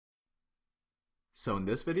So in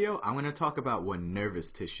this video, I'm going to talk about what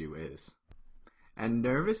nervous tissue is. And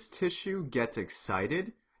nervous tissue gets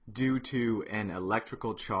excited due to an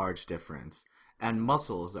electrical charge difference, and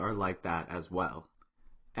muscles are like that as well.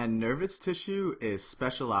 And nervous tissue is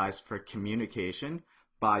specialized for communication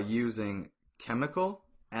by using chemical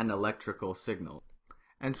and electrical signals.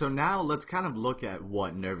 And so now let's kind of look at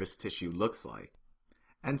what nervous tissue looks like.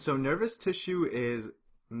 And so nervous tissue is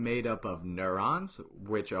made up of neurons,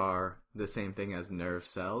 which are the same thing as nerve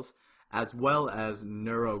cells, as well as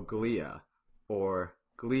neuroglia, or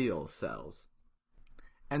glial cells.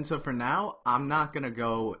 And so for now, I'm not going to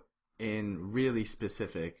go in really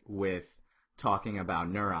specific with talking about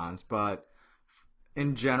neurons, but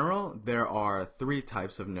in general, there are three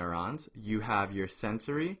types of neurons. You have your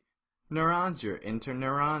sensory neurons, your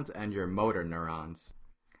interneurons, and your motor neurons.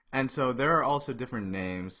 And so there are also different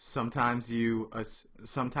names. Sometimes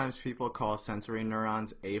people call sensory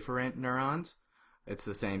neurons afferent neurons. It's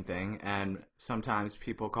the same thing. And sometimes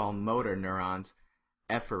people call motor neurons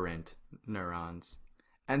efferent neurons.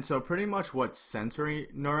 And so pretty much what sensory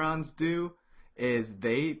neurons do is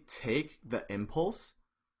they take the impulse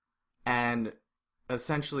and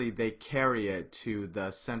essentially they carry it to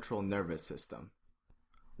the central nervous system,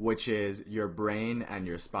 which is your brain and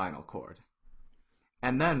your spinal cord.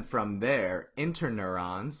 And then from there,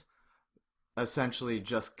 interneurons essentially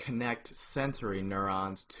just connect sensory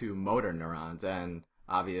neurons to motor neurons, and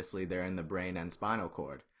obviously they're in the brain and spinal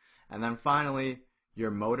cord. And then finally, your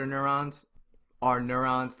motor neurons are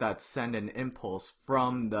neurons that send an impulse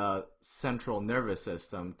from the central nervous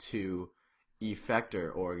system to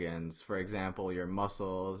effector organs, for example, your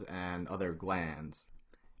muscles and other glands.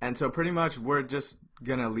 And so pretty much we're just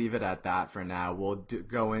going to leave it at that for now. We'll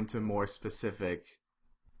go into more specific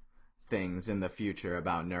things in the future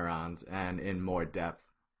about neurons and in more depth.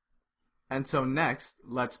 And so next,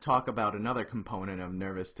 let's talk about another component of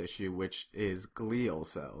nervous tissue, which is glial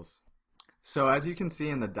cells. So as you can see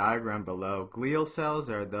in the diagram below, glial cells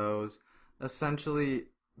are essentially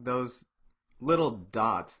those little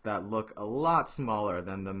dots that look a lot smaller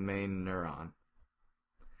than the main neuron.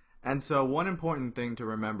 And so one important thing to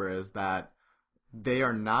remember is that they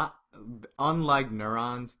are not, unlike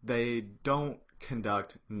neurons, they don't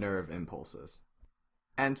conduct nerve impulses.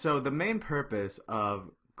 And so the main purpose of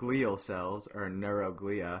glial cells, or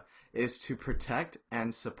neuroglia, is to protect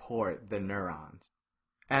and support the neurons.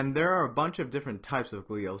 And there are a bunch of different types of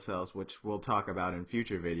glial cells, which we'll talk about in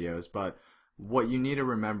future videos, but what you need to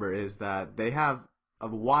remember is that they have a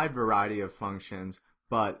wide variety of functions,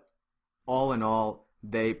 but all in all,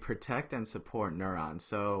 they protect and support neurons.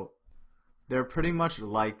 So they're pretty much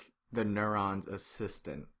like the neuron's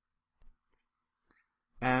assistant.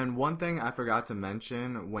 And one thing I forgot to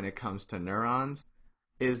mention when it comes to neurons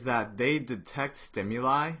is that they detect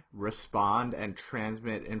stimuli, respond, and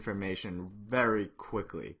transmit information very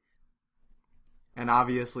quickly. And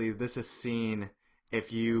obviously this is seen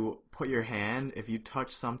if you put your hand, if you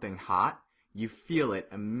touch something hot, you feel it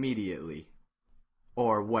immediately,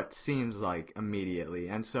 or what seems like immediately.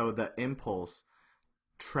 And so the impulse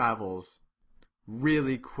travels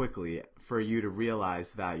really quickly for you to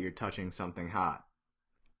realize that you're touching something hot.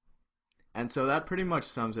 And so that pretty much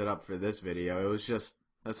sums it up for this video. It was just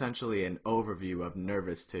essentially an overview of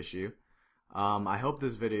nervous tissue. I hope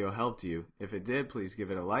this video helped you. If it did, please give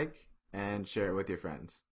it a like and share it with your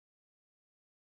friends.